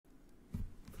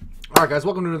Alright guys,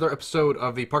 welcome to another episode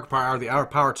of the Parker Power Hour, the Hour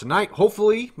of Power tonight.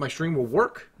 Hopefully my stream will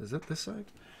work. Is it this side?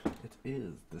 It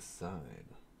is this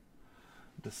side.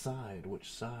 Decide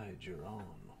which side you're on.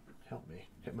 Help me.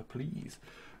 Help me please.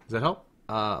 Does that help?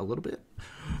 A little bit?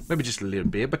 Maybe just a little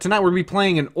bit. But tonight we're going to be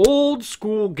playing an old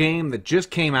school game that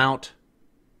just came out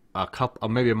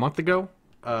maybe a month ago.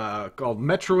 Called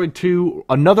Metroid 2,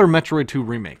 another Metroid 2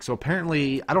 remake. So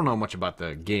apparently, I don't know much about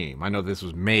the game. I know this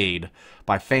was made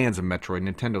by fans of Metroid.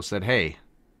 Nintendo said, hey,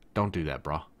 don't do that,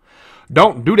 brah.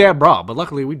 Don't do that, brah. But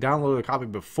luckily, we downloaded a copy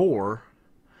before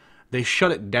they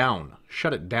shut it down.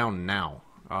 Shut it down now.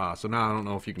 So now I don't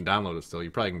know if you can download it still. You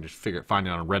probably can just find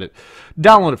it on Reddit.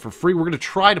 Download it for free. We're going to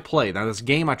try to play. Now, this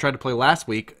game I tried to play last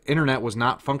week, internet was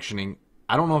not functioning.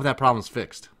 I don't know if that problem's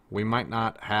fixed. We might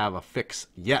not have a fix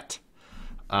yet.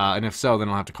 And if so, then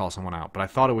I'll have to call someone out. But I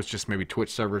thought it was just maybe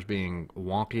Twitch servers being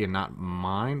wonky and not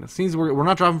mine. It seems we're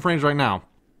not dropping frames right now.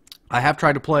 I have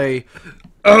tried to play.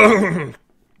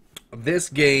 This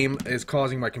game is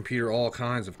causing my computer all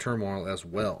kinds of turmoil as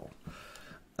well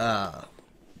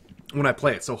when I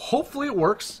play it. So hopefully it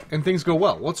works and things go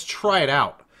well. Let's try it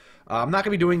out. I'm not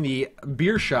going to be doing the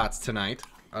beer shots tonight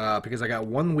because I got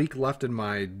 1 week left in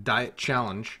my diet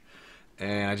challenge.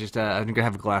 And I'm going to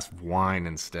have a glass of wine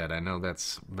instead. I know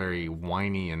that's very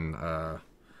whiny and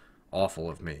awful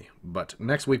of me. But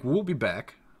next week we'll be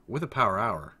back with a Power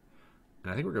Hour.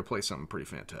 And I think we're going to play something pretty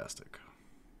fantastic.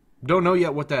 Don't know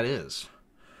yet what that is.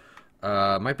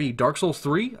 Might be Dark Souls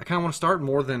 3. I kind of want to start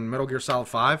more than Metal Gear Solid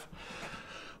 5.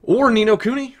 Or Ni no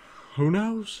Kuni. Who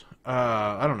knows?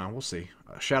 I don't know. We'll see.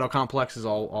 Shadow Complex is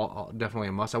all definitely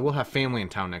a must. I will have family in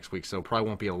town next week, so probably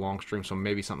won't be a long stream, so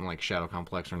maybe something like Shadow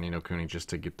Complex or Ni no Kuni just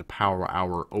to get the Power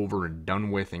Hour over and done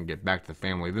with and get back to the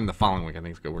family. Then the following week, I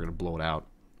think we're going to blow it out.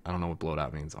 I don't know what blow it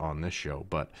out means on this show,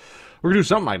 but we're going to do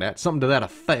something like that, something to that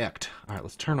effect. All right,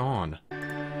 let's turn on.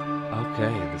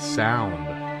 Okay, the sound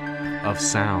of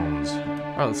sounds.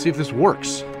 All right, let's see if this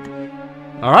works.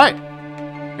 All right,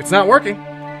 it's not working.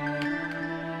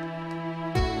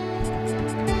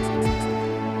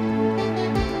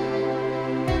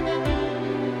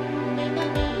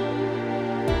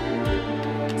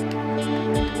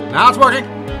 Now it's working.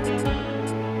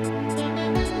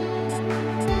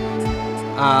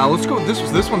 Let's go.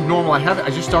 This one's normal. I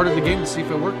just started the game to see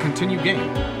if it worked. Continue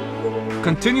game.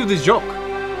 Continue the joke.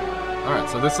 All right.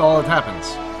 So this is all that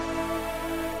happens.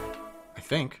 I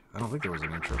think. I don't think there was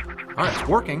an intro. All right. It's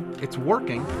working. It's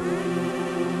working.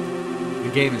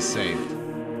 The game is saved.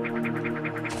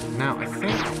 Now I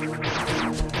think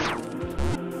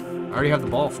I already have the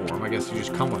ball for him. I guess you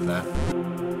just come with that.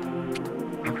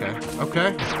 Okay.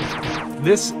 Okay,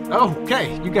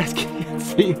 you guys can't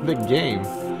see the game.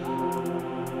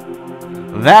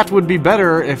 That would be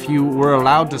better if you were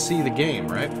allowed to see the game,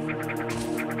 right?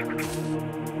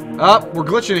 Oh, we're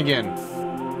glitching again.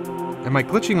 Am I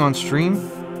glitching on stream?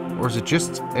 Or is it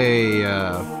just a,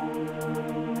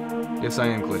 Yes, I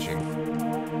am glitching.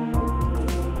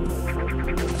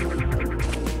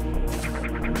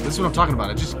 This is what I'm talking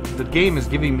about. The game is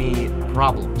giving me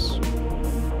problems.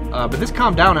 But this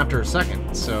calmed down after a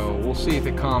second, so we'll see if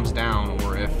it calms down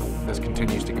or if this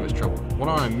continues to give us trouble. Why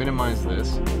don't I minimize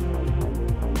this?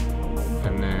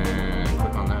 And then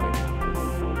click on that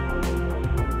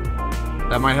again.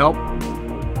 That might help.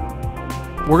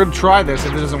 We're going to try this.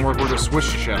 If it doesn't work, we're going to switch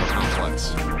to Shadow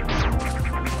Complex.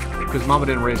 Because Mama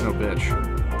didn't raise no bitch.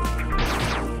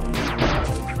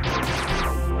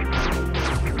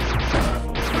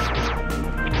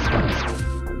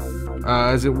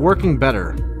 Is it working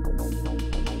better?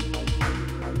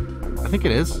 I think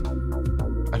it is.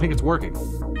 I think it's working.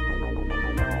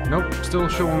 Nope, still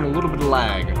showing a little bit of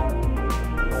lag.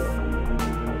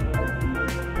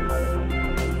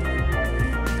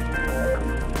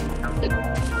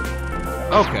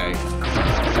 Okay.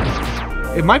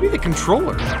 It might be the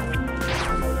controller.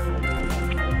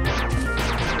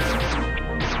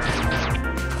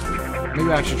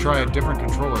 Maybe I should try a different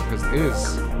controller, because it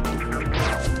is...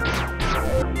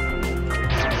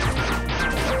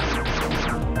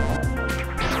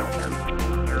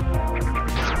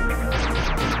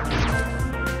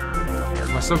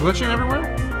 Still glitching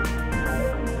everywhere?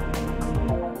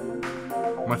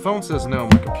 My phone says no,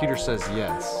 my computer says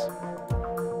yes.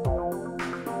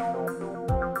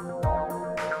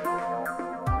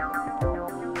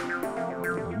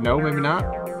 No, maybe not?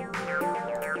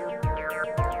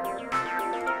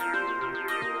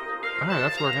 Alright,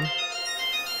 that's working.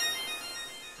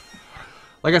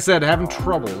 Like I said, having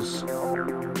troubles.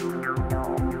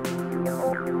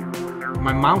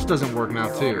 My mouse doesn't work now,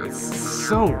 too. It's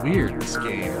so weird, this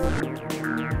game.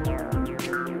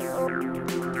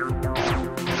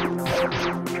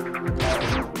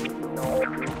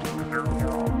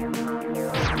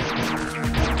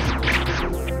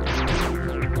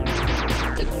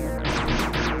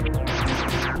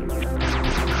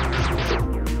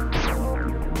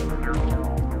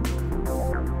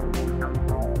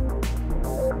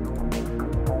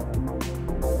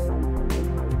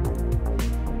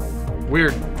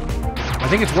 Weird. I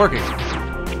think it's working.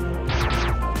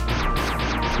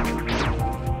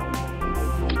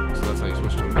 So that's how you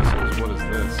switch to missiles. What is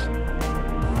this?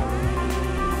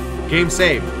 Game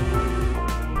saved.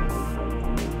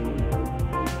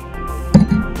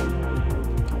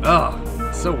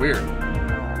 Ugh. So weird.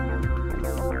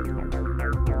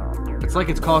 It's like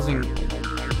it's causing...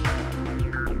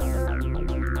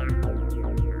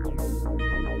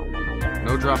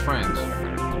 No drop frames.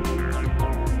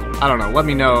 I don't know. Let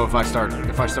me know if I start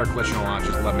glitching a lot.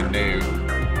 Just let me know.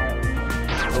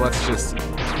 So let's just.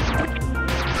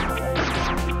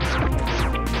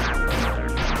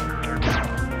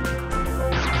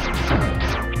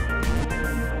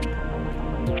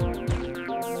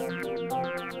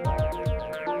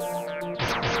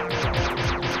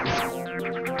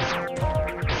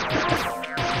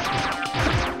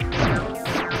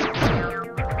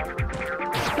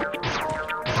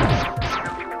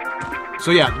 So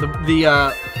yeah,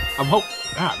 I'm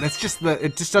that's just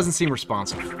it just doesn't seem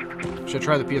responsive. Should I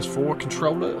try the PS4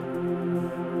 controller?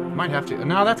 Might have to.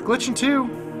 No, that's glitching too.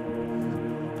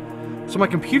 So my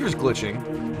computer's glitching.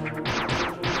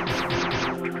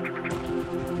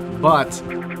 But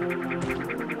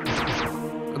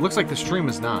it looks like the stream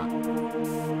is not.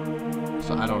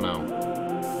 So I don't know.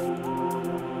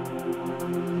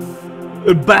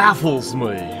 It baffles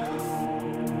me.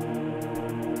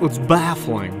 It's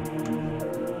baffling.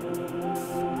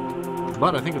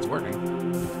 But I think it's working.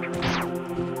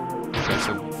 Okay,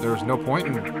 so there's no point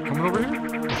in coming over here?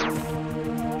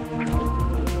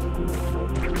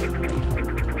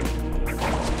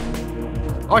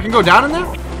 Oh, I can go down in there?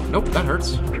 Nope, that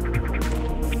hurts.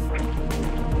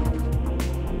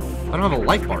 I don't have a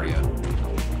light bar yet.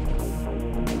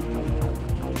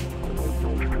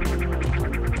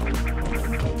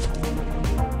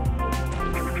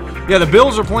 Yeah, the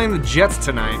Bills are playing the Jets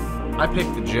tonight. I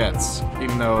picked the Jets,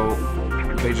 even though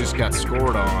they just got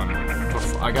scored on.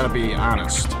 I gotta be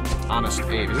honest. Honest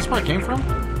Abe. Is this where I came from?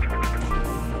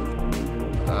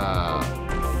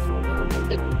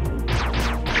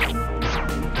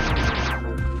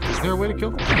 Is there a way to kill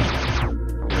them?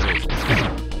 There is.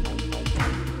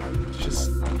 It's just...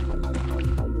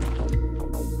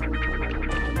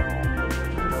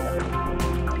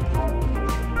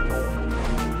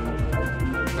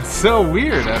 That's so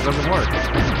weird. That doesn't work.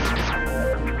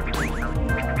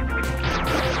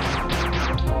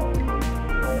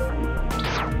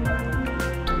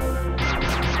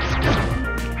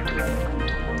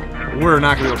 We're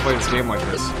not going to be able to play this game like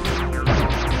this.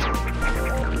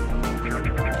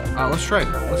 Let's try it.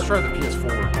 Let's try the PS4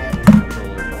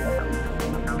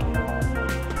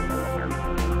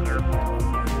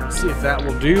 controller. See if that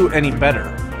will do any better.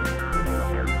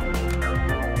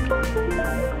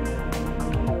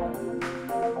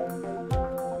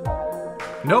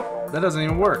 Nope, that doesn't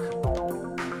even work.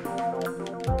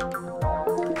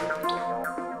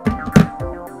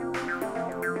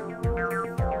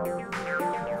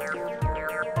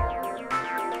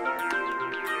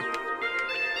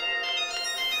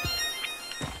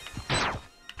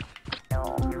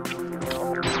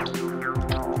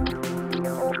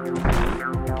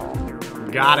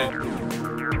 Got it.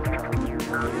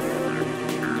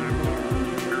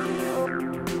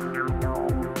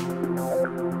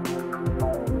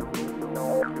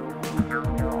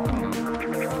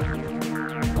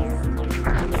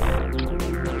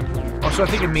 Also, I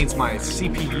think it means my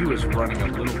CPU is running a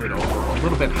little bit over, a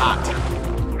little bit hot.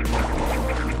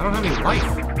 I don't have any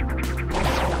life.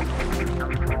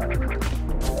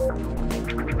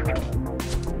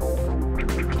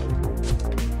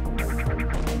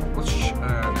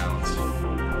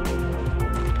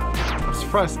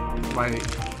 Surprised my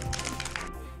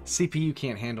CPU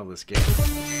can't handle this game.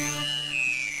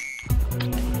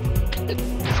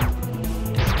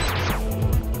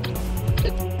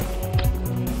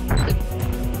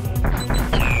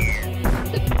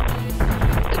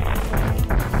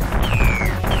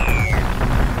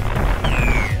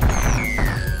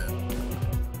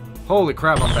 Holy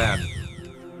crap, I'm bad.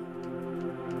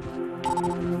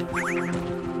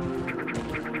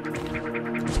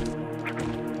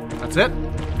 That's it?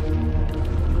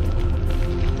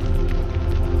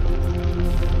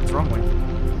 It's rumbling.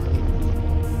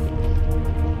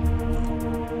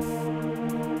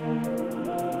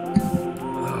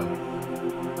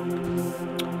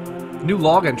 New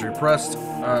log entry. Pressed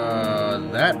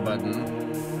that button.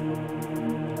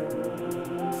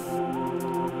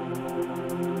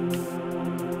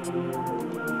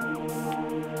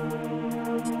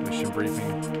 Mission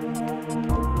briefing.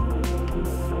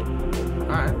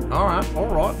 Alright.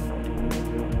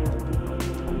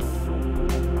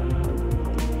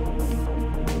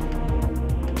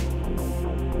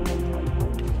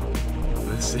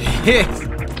 it!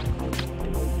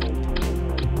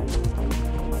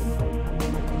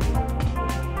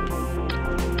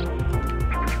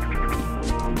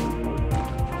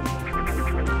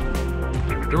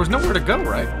 There was nowhere to go,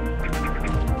 right?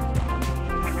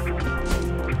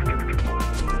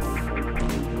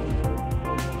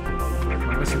 Am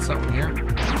I missing something here?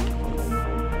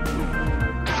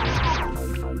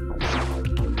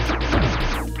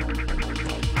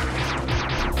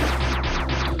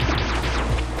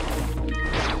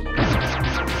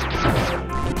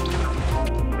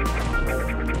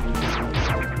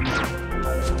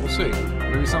 We'll see.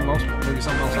 Maybe something else. Maybe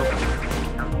something else open.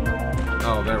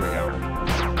 Oh, there we go.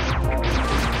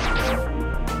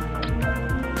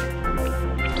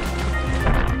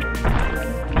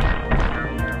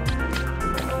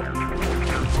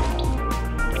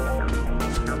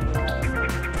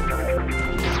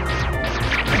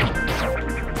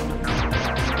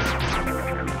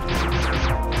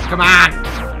 Come on!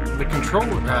 The controller.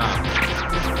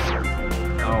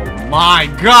 Oh my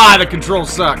God! The controls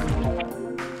suck.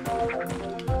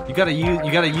 You gotta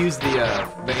use the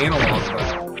analog,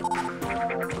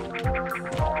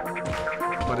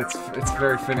 but it's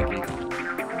very finicky.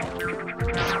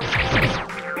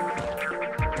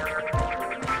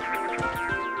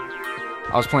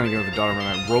 I was playing a game with a daughter in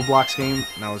that Roblox game,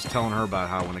 and I was telling her about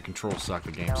how when the controls suck,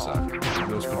 the game sucked.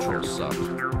 Those controls suck.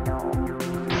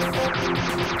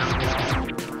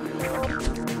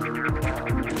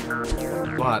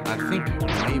 But I think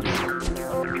maybe.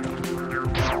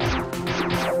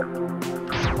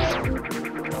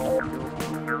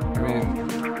 I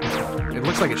mean, it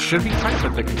looks like it should be tight,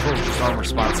 but the controls just aren't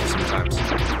responsive sometimes.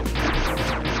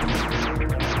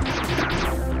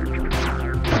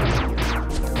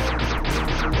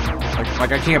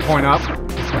 Like I can't point up,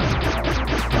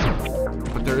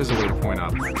 but there is a way to point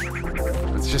up.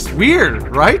 It's just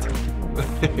weird, right?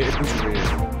 It is weird.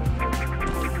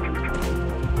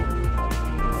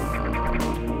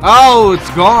 Oh,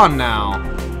 it's gone now.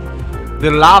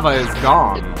 The lava is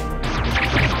gone.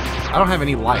 I don't have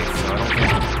any life, so I don't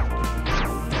think.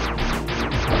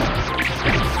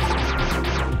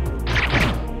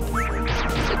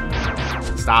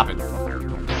 Stop it.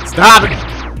 Stop it!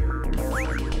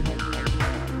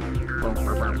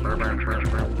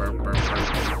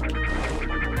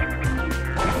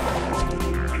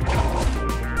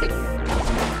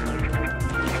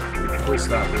 Please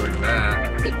stop doing that.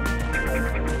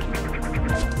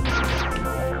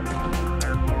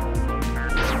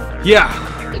 Yeah.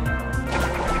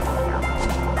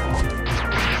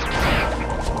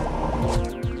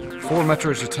 Four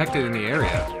metros detected in the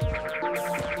area.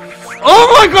 Oh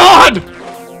my God!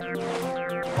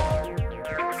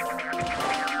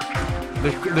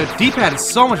 The D-pad is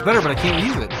so much better, but I can't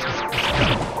use it.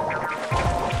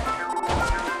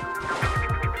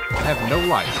 I have no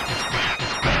life.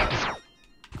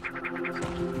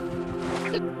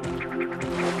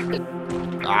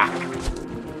 Ah.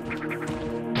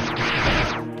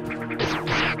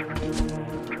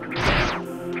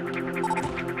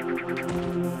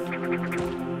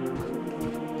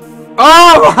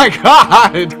 Oh my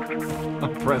God!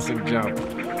 I'm pressing jump.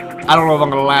 I don't know if I'm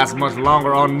gonna last much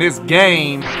longer on this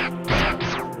game.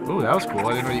 Ooh, that was cool.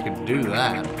 I didn't know you could do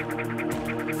that.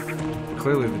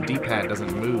 Clearly the D-pad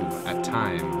doesn't move at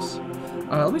times.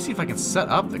 Let me see if I can set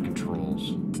up the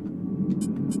controls.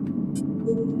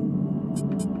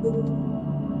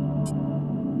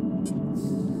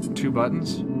 Two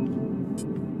buttons.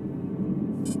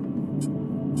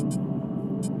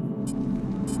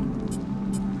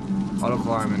 Auto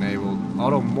climb enabled.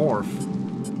 Auto morph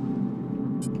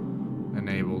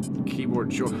enabled. Keyboard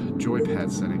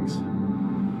joypad settings.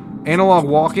 Analog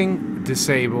walking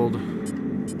disabled.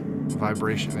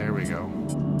 Vibration. There we go.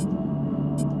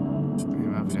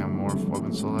 Up down morph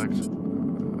weapon select.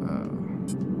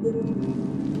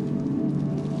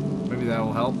 Maybe that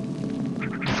will help.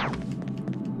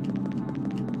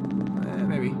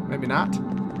 Maybe not.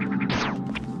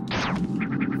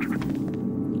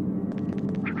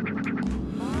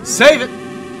 Save it!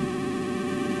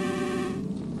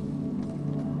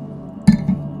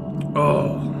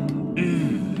 Oh.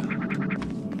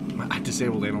 I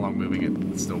disabled analog moving it.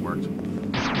 It still worked.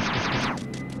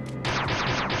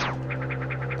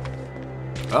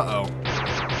 Uh-oh.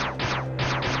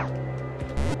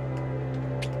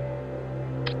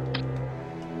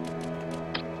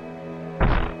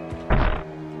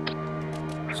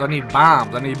 So I need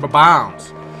bombs. I need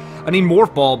bombs. I need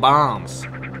morph ball bombs.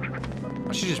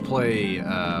 I should just play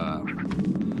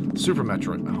Super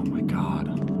Metroid. Oh my God.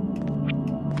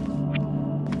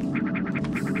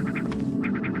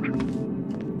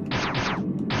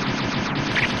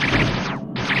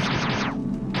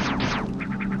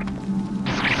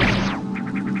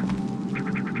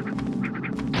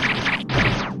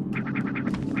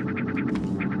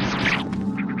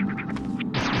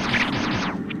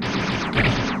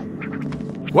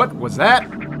 What was that?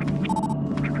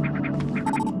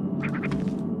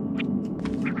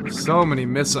 So many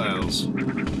missiles.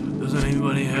 Doesn't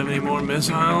anybody have any more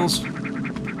missiles?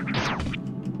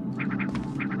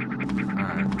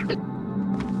 Alright.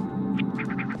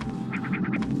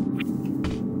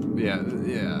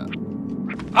 Yeah.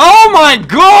 Oh my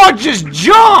god! Just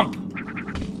jump!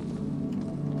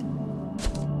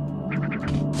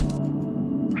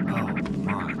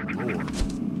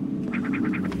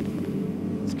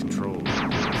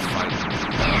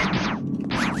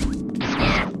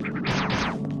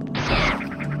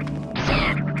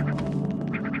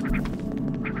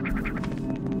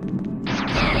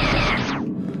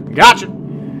 Gotcha!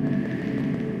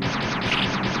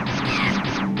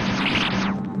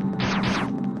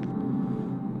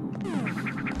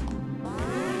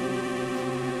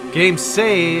 Game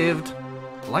saved.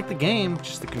 I like the game,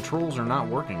 just the controls are not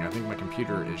working. I think my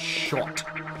computer is shot.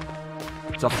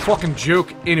 It's a fucking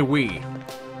joke anyway.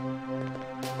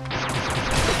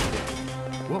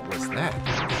 What was that?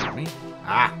 Did you shoot me?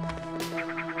 Ah!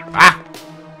 Ah!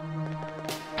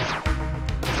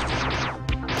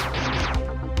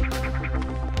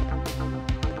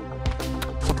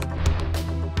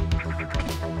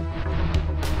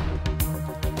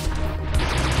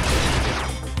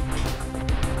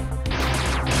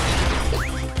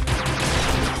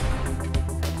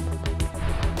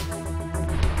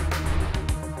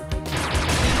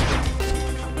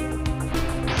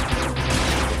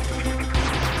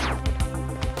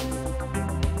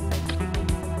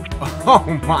 Oh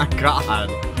my god.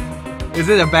 Is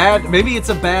it a bad... Maybe it's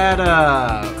a bad,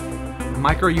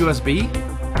 micro USB?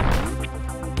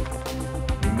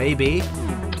 Maybe.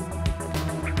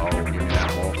 Oh, give me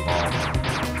that whole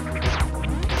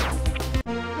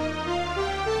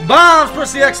bomb. Bombs!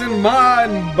 Press the X in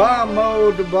mine! Bomb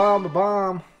mode!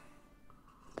 Bomb!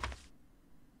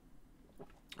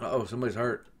 Uh-oh, somebody's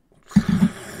hurt.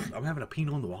 I'm having a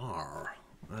Pinot Noir.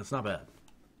 That's not bad.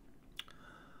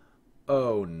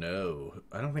 Oh no.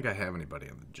 I don't think I have anybody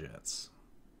on the Jets.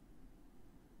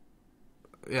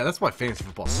 Yeah, that's why fantasy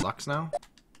football sucks now.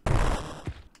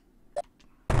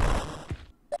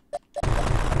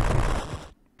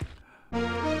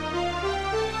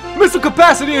 Missile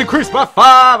capacity increased by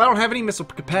 5! I don't have any missile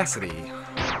capacity.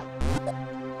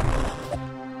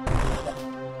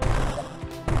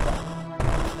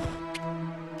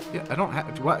 Yeah, I don't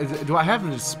have... Do I have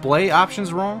the display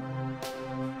options wrong?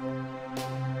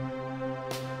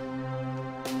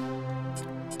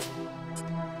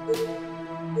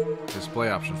 Display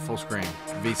options, full screen,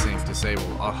 VSync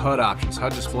disabled, HUD options,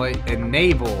 HUD display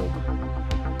enabled.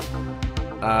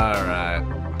 Alright.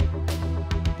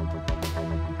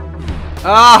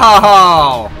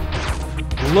 Oh!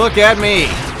 Look at me!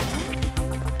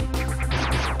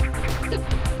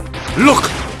 Look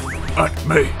at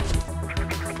me!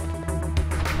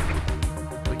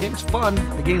 The game's fun.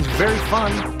 The game's very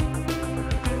fun.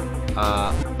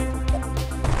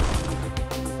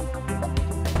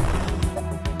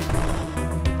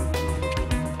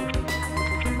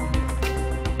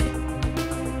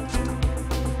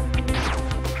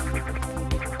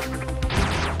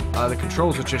 The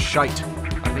controls are just shite.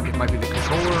 I think it might be the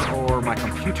controller or my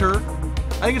computer.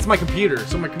 I think it's my computer.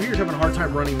 So my computer's having a hard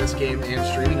time running this game and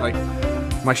streaming. Like,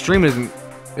 my stream isn't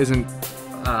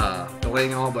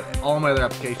delaying at all, but all my other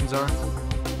applications are.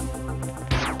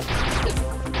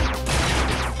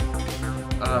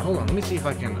 Hold on. Let me see if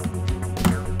I can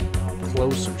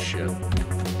close some shit.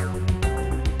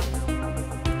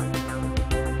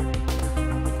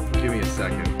 Give me a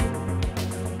second.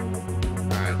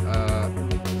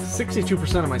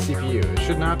 62% of my CPU. It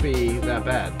should not be that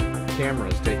bad. Camera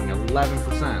is taking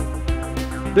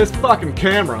 11%. This fucking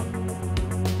camera.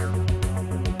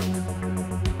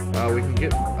 We can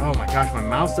get... Oh my gosh, my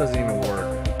mouse doesn't even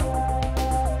work.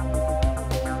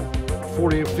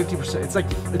 40, 50%. It's like,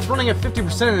 it's running at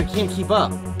 50% and it can't keep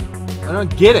up. I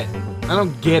don't get it. I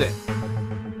don't get it.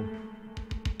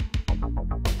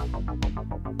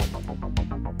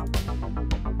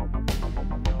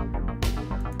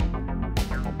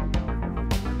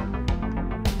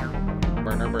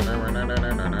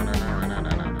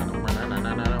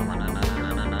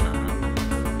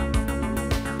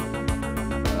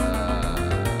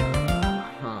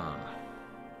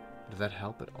 Does that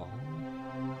help at all?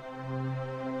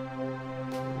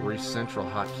 Recentral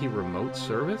hotkey remote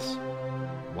service?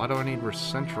 Why do I need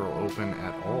Recentral open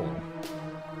at all?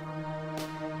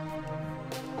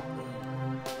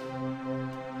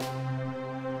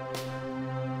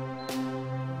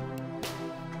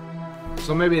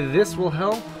 So maybe this will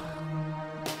help?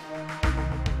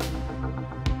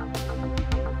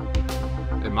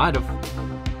 It might have.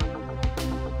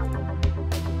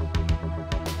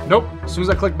 Nope. As soon as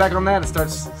I click back on that, it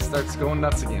starts going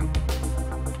nuts again.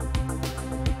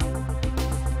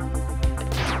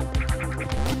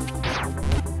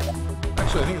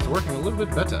 Actually, I think it's working a little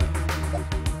bit better.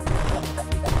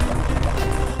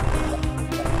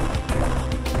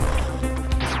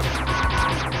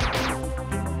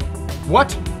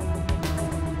 What?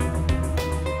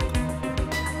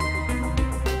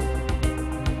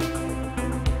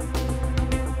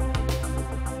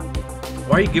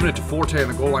 Why are you giving it to Forte on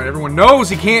the goal line? Everyone knows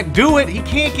he can't do it. He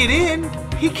can't get in.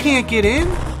 He can't get in.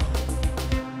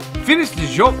 Finish the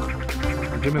joke.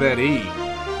 Give me that E.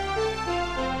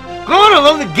 God, I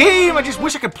love the game. I just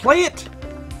wish I could play it.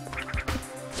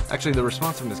 Actually, the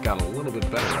responsiveness got a little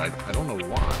bit better. I don't know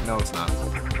why. No, it's not.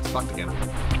 It's fucked again.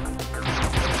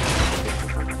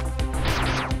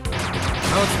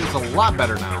 No, it's a lot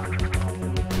better now.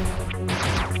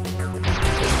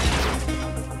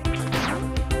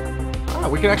 Oh,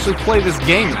 we can actually play this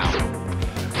game now.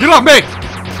 Get off me!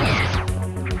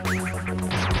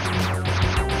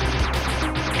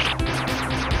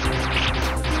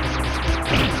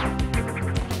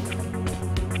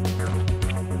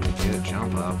 Get it,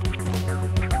 jump up.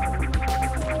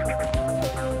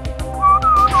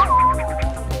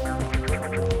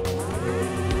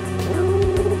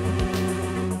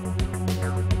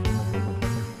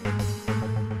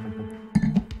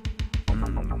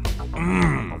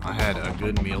 I had a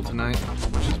good meal tonight,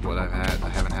 which is what I've had. I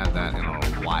haven't had that in a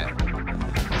while.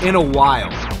 In a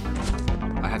while.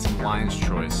 I had some Lion's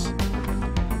Choice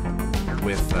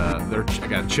with I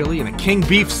got chili and a king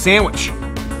beef sandwich.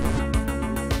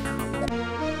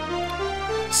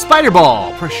 Spider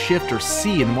ball. Press shift or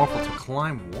C and morphle to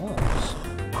climb walls.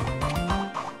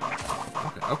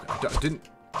 Okay. Didn't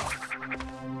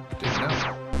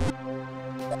know.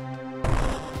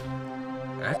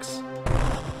 X.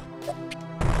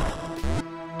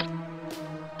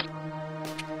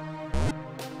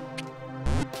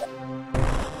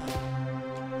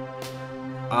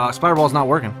 Spider ball's not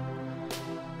working.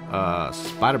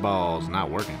 Spider ball's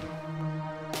not working.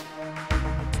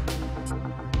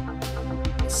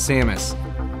 Samus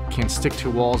can stick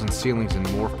to walls and ceilings in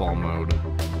morph ball mode.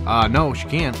 No, she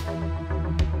can't.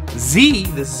 Z,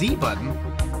 the Z button.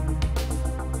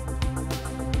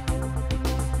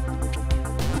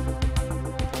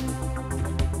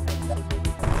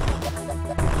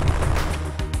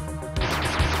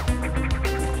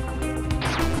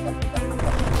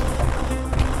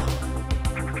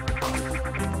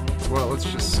 Well, let's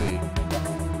just see.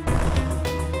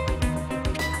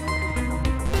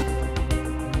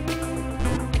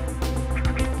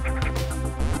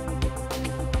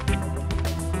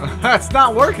 That's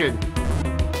not working.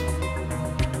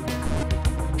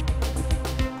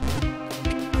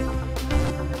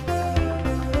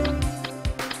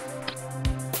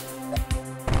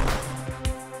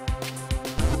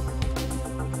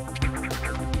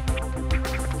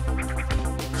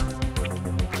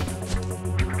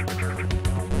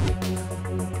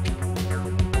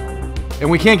 And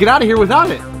we can't get out of here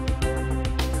without it.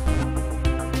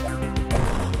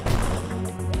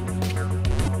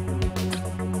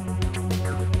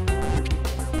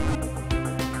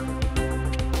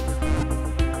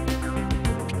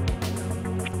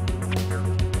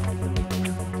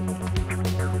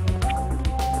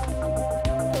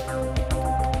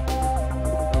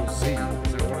 Oh, Z.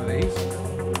 Is it one of these?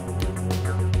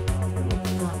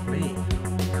 Fuck me.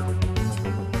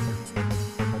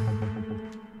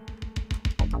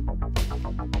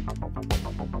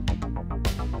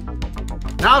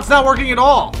 Now it's not working at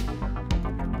all.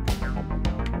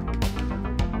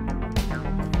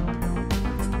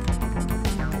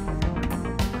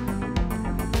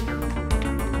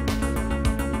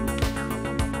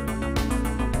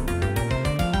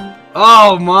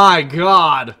 Oh my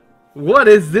God. What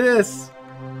is this?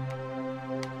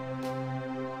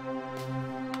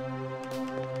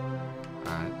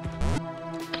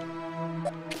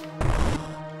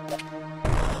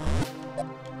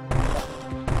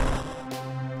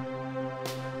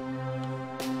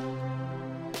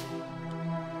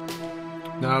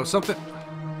 No, something...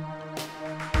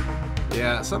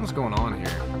 Yeah, something's going on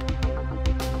here.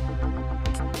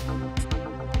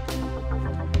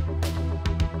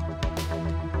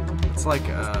 It's like,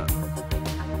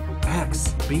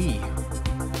 X, B.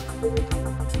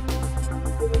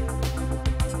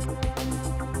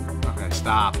 Okay,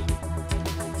 stop.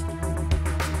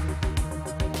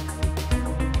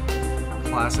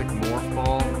 Classic morph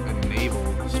ball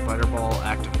enabled. Spider ball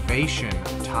activation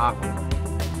toggle.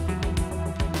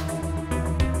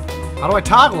 How do I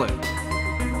toggle it?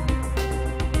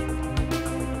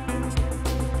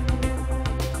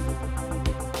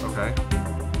 Okay.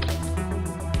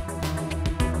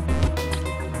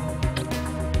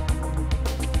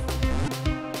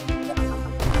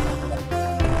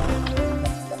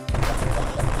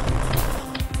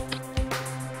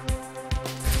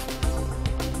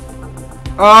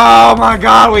 Oh my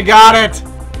god, we got it!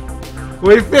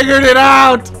 We figured it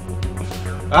out!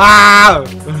 Ah!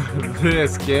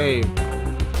 This game.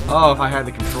 Oh, if I had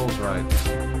the controls right.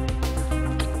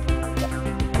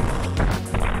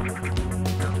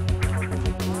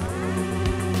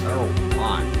 Oh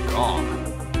my god.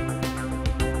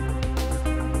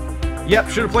 Yep,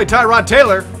 should have played Tyrod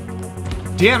Taylor.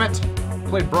 Damn it.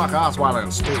 Played Brock Osweiler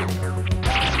instead.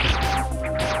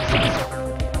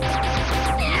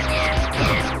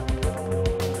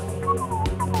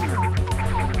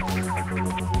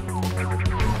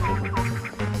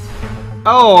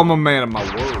 Oh, I'm a man of my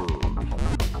word.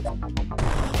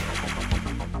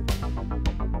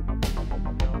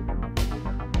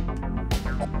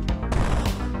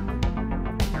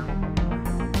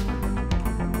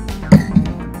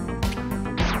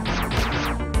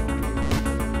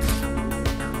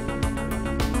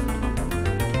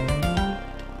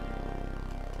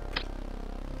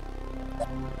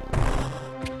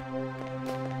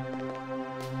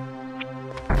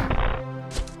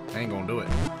 I ain't gonna do it.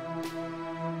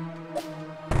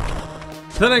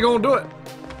 That ain't gonna do it.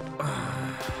 I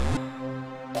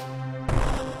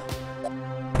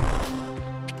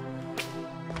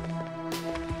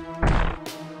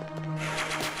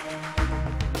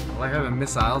like having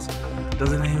missiles.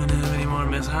 Doesn't even have any more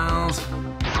missiles.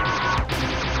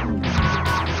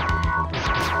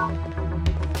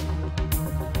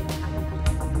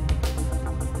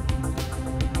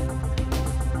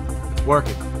 It's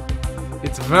working.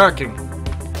 It's working.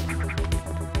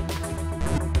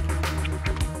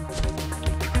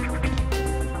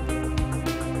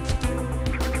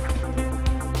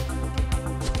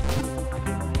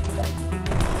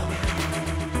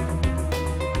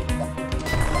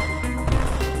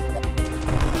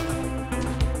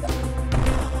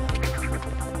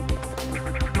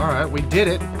 Alright, we did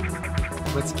it.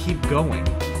 Let's keep going.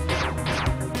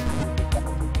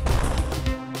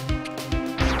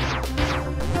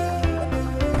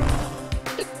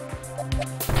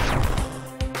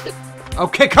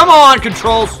 Okay, come on,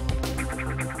 controls!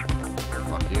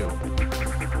 Fuck you.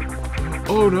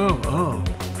 Oh no, oh.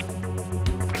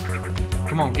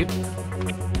 Come on, get...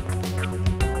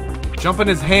 Jump in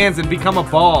his hands and become a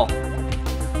ball.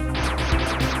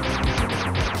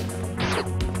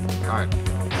 Alright.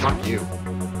 Fuck you.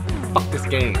 Fuck this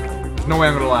game. There's no way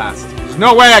I'm gonna last. There's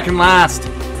no way I can last!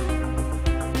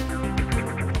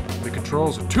 The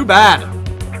controls are too bad! I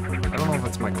don't know if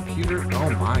it's my computer.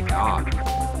 Oh my god.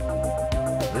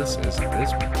 This is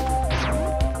abysmal.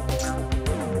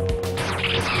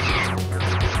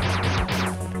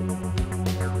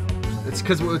 It's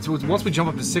because once we jump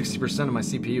up to 60% of my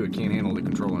CPU, it can't handle the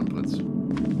control inputs.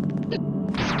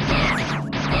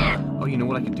 Oh, you know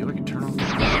what I could do? I could turn off the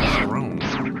drone.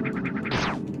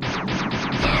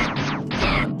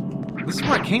 This is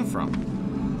where I came from.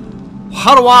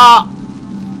 How do I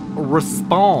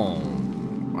respawn?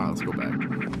 Alright, let's go back.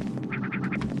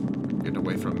 Get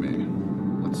away from me.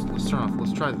 Let's turn off.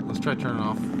 Let's try turning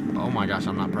off. Oh my gosh,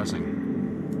 I'm not pressing.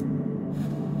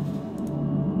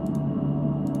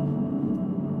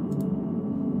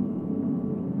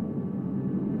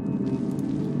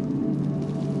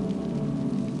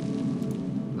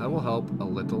 That will help a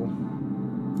little.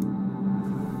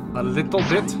 A little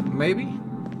bit, maybe?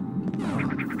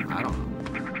 I don't know.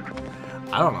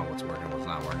 I don't know what's working, what's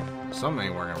not working. Something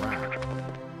ain't working right.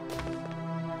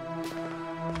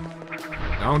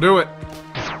 Don't do it.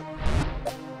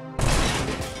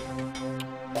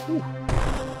 Whew.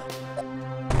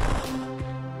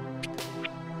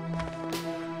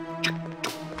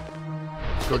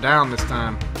 Let's go down this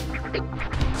time.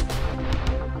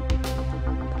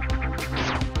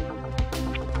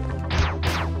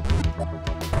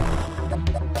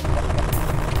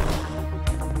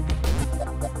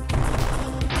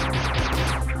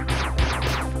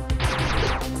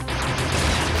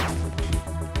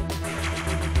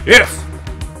 Yes!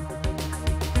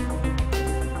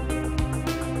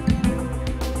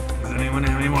 Does anyone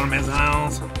have any more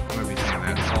missiles? I'm gonna be saying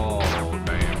that all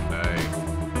damn day.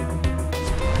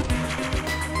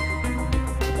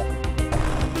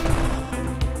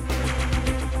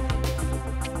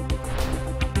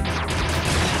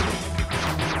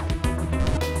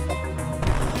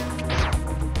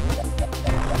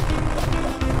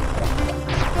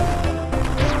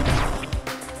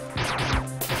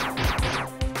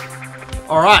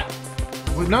 Alright.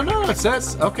 No, it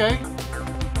says, okay.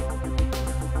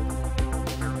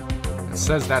 It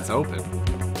says that's open.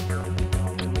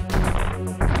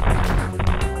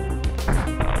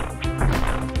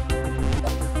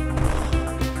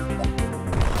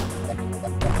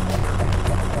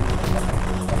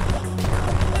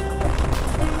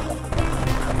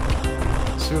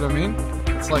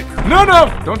 No,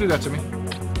 no! Don't do that to me.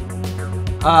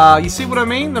 You see what I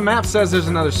mean? The map says there's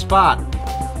another spot.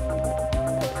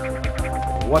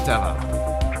 Whatever.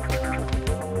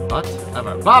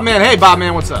 Whatever. Bobman, hey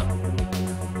Bobman, what's up?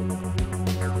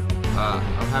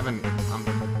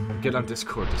 Get on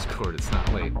Discord, it's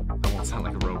not late. I won't sound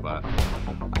like a robot.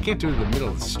 I can't do it in the middle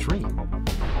of the stream.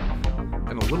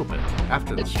 In a little bit,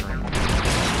 after the stream.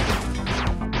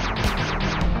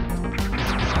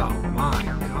 Oh my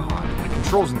god. The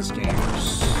controls in this game are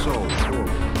so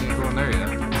horrible. Can't go in there yet.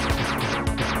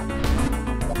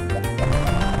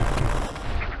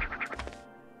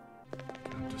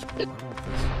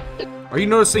 Are you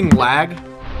noticing lag?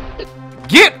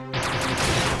 Get!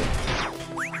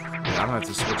 Yeah, I'm gonna have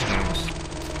to switch games.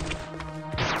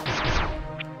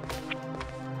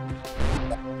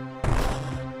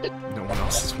 No one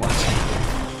else is watching.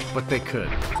 But they could.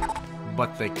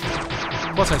 But they could.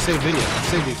 Plus, I save videos. I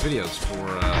save these videos for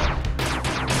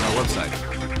our website.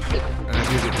 And I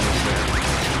do get views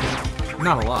there.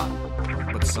 Not a lot,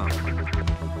 but some.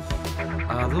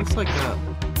 Looks like huh.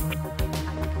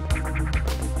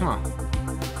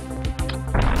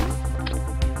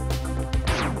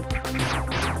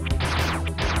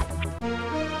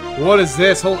 What is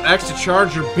this? Hold X to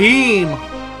charge your beam.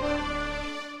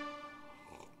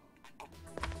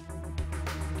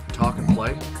 Talk and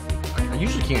play? I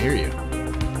usually can't hear you.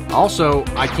 Also,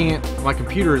 I can't. My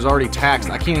computer is already taxed.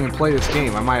 I can't even play this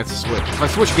game. I might have to switch. If I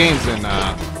switch games, then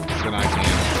I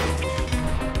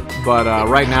can. But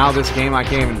right now, this game, I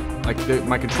can't even. Like,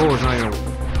 my controller's not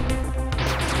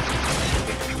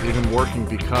even working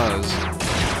because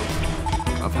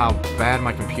of how bad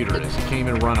my computer is. It can't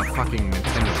even run a fucking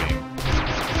Nintendo game.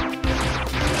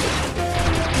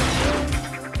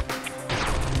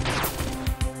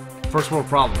 First world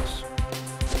problems.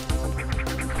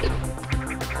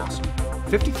 Awesome.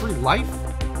 53 life?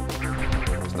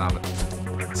 Stop it.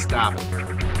 Stop it.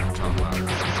 Talk louder.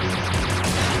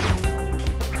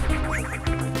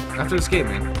 After this game,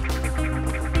 man.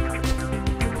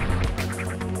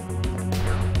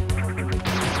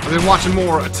 I've been watching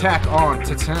more Attack on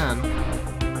Titan.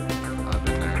 I've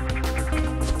been there.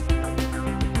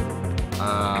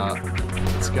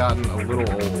 It's gotten a little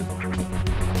old.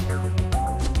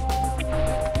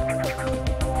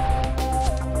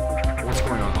 What's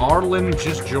going on? Arlen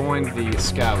just joined the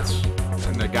Scouts,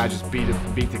 and that guy just beat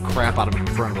the crap out of him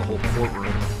in front of the whole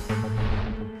courtroom.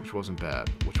 Which wasn't bad.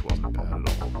 Which wasn't bad at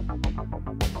all.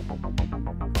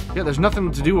 Yeah, there's nothing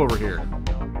to do over here.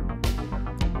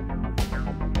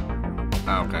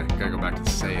 Oh, okay, gotta go back to the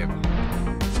save.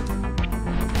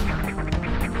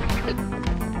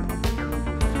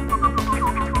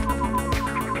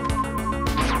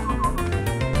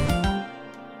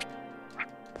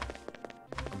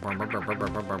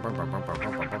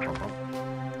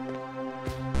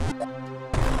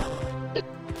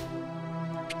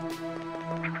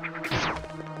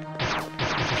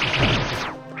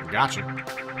 Gotcha.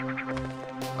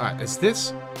 Alright, is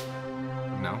this?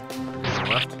 No.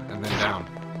 Left and then down.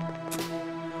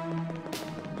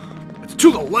 It's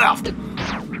to the left!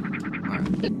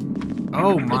 Right.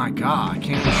 Oh my god, I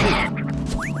can't even shoot.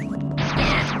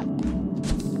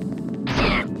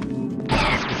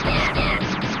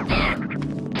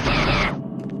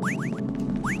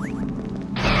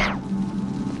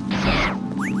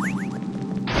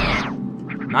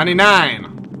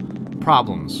 99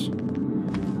 problems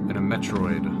in a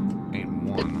Metroid ain't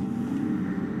one.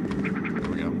 There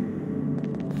we go.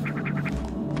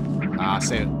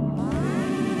 Say it.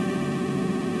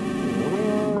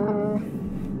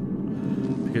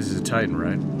 Because he's a Titan,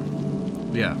 right?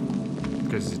 Yeah.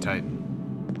 Because he's a Titan.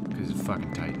 Because he's a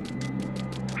fucking Titan.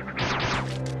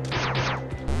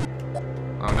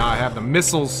 Oh, now I have the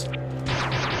missiles.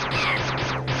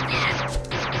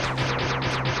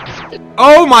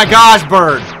 Oh my gosh,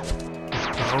 bird!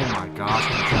 Oh my gosh,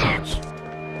 controllers.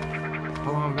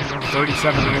 How long have I been going?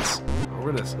 37 minutes.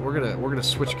 We're gonna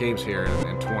switch games here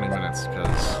in 20 minutes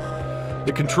because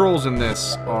the controls in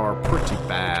this are pretty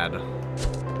bad.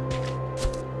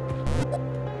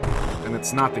 And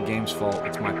it's not the game's fault,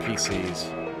 it's my PC's.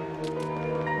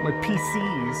 My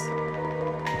PC's.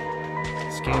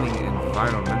 Scanning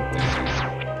environment.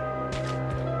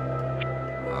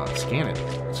 Scan it.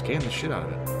 Scan the shit out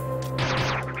of it.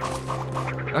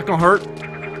 That's gonna hurt.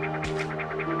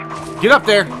 Get up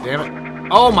there! Damn it.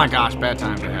 Oh my gosh, bad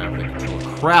time to have the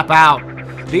controller crap out.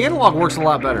 The analog works a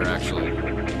lot better, actually.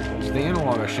 So the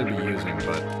analog I should be using,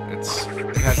 but it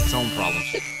has its own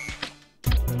problems.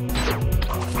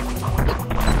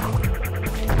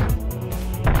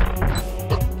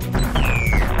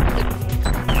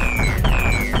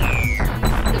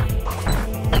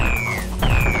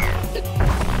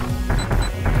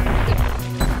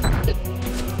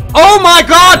 Oh my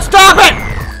god, stop it!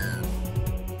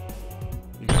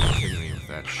 You gotta be kidding me with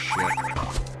that shit.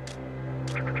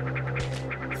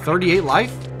 38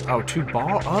 life? Oh, 2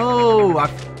 bars. Oh,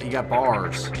 you got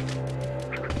bars.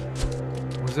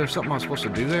 Was there something I was supposed to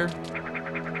do there?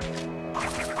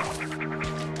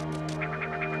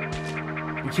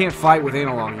 You can't fight with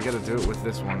analog, you gotta do it with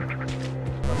this one.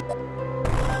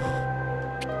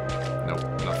 Nope,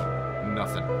 nothing.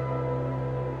 Nothing.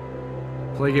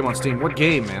 Play a game on Steam. What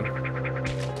game, man?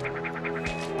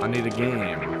 I need a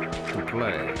game to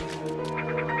play.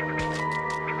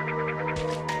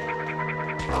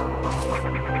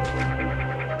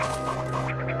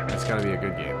 That's gotta be a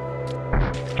good game.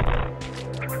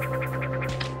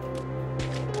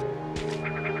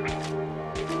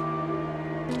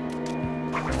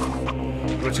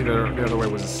 Which the other way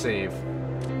was a save.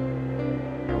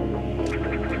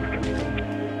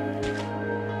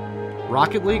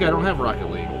 Rocket League? I don't have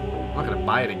Rocket League. I'm not gonna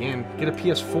buy it again. Get a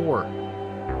PS4.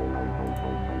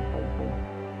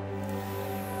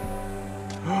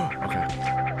 Okay.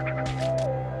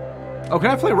 Oh,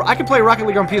 can I play? I can play Rocket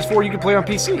League on PS4. You can play on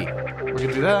PC. We're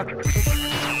gonna do that.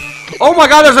 Oh my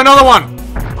God! There's another one.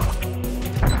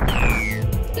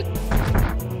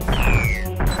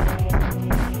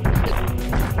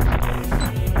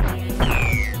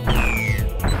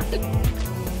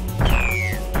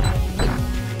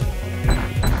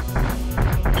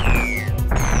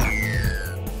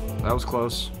 That was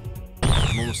close.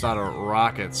 I'm almost out of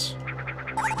rockets.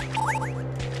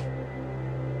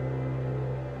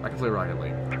 I can play Rocket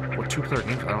League. What 2-player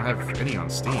games? I don't have any on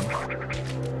Steam.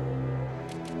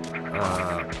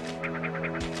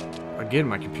 Again,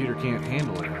 my computer can't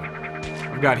handle it.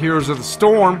 I've got Heroes of the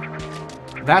Storm.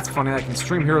 That's funny. I can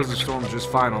stream Heroes of the Storm just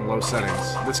fine on low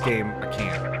settings. This game, I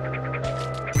can't.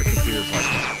 My computer's like,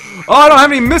 oh, I don't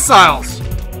have any missiles!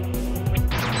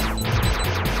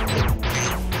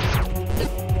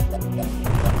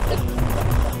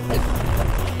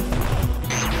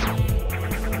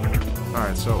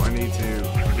 Alright, so I need to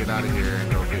get out of here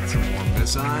and go get some more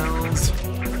missiles.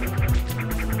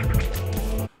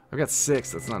 I've got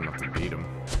 6, that's not enough to beat him.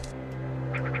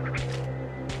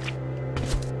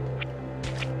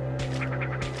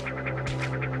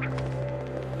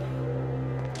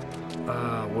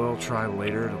 We'll try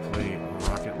later to play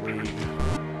Rocket League.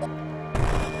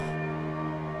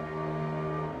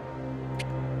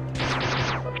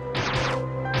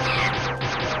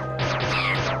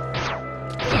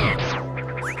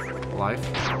 Life.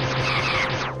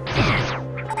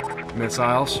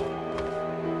 Missiles.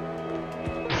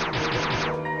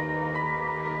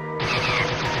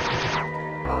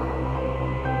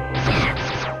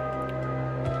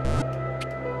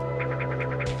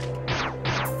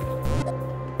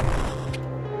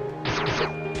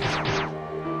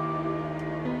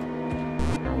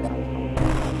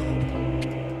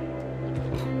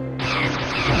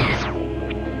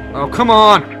 Oh, come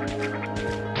on! You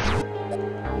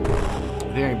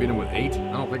think I can beat him with 8?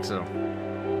 I don't think so.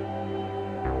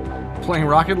 Playing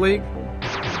Rocket League?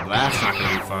 That's not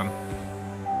gonna be fun.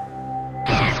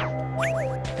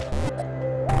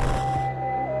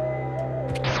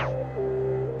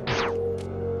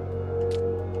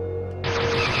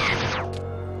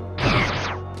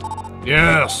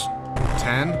 Yes!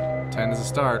 10? 10 is a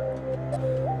start.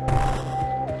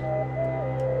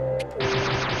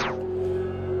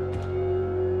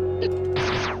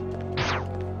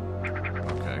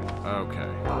 Okay.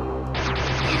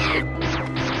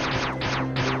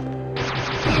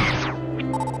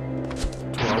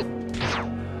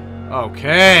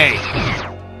 Okay.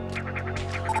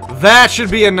 That should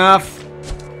be enough.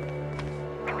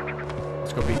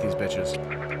 Let's go beat these bitches.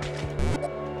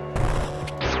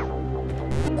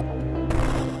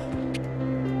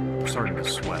 I'm starting to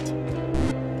sweat.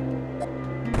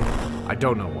 I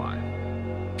don't know why.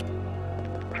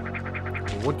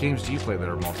 What games do you play that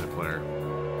are multiplayer?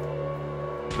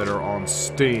 That are on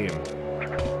Steam?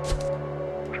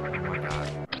 Oh my God.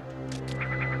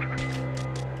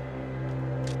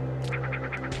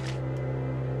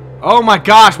 Oh my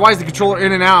gosh, why is the controller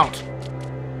in and out?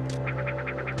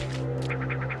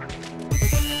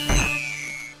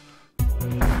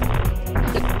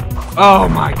 Oh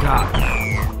my God.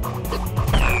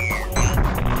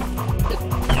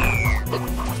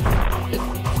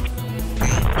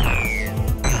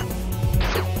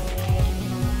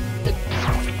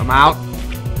 I'm out.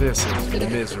 This is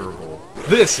miserable.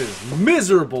 This is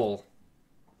miserable.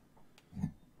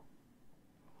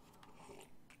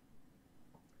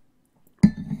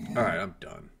 Alright, I'm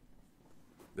done.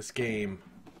 This game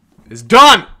is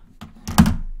done!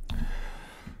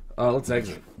 Let's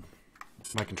exit.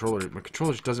 My controller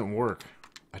just doesn't work.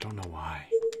 I don't know why.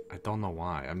 I don't know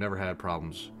why. I've never had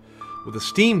problems with a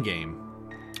Steam game.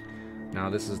 Now,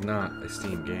 this is not a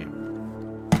Steam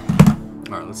game.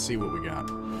 Alright, let's see what we got.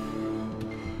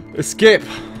 Escape.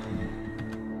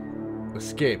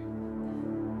 Escape.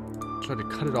 Try to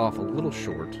cut it off a little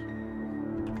short.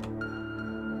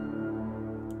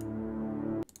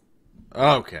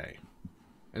 Okay.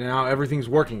 And now everything's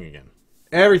working again.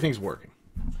 Everything's working.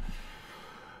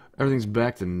 Everything's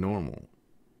back to normal.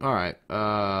 Alright.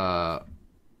 I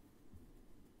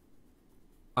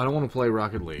don't want to play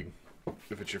Rocket League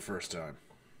if it's your first time.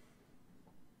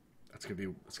 It's gonna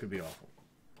be awful.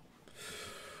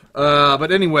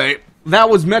 But anyway, that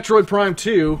was Metroid Prime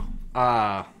 2.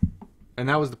 And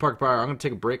that was the Park Power. I'm gonna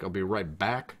take a break. I'll be right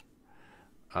back.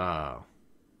 Man,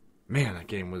 that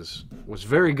game was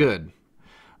very good.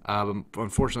 But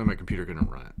unfortunately, my computer couldn't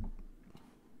run it.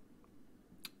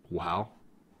 Wow.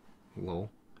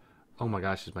 Lol. Oh my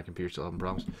gosh, is my computer still having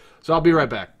problems? So I'll be right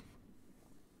back.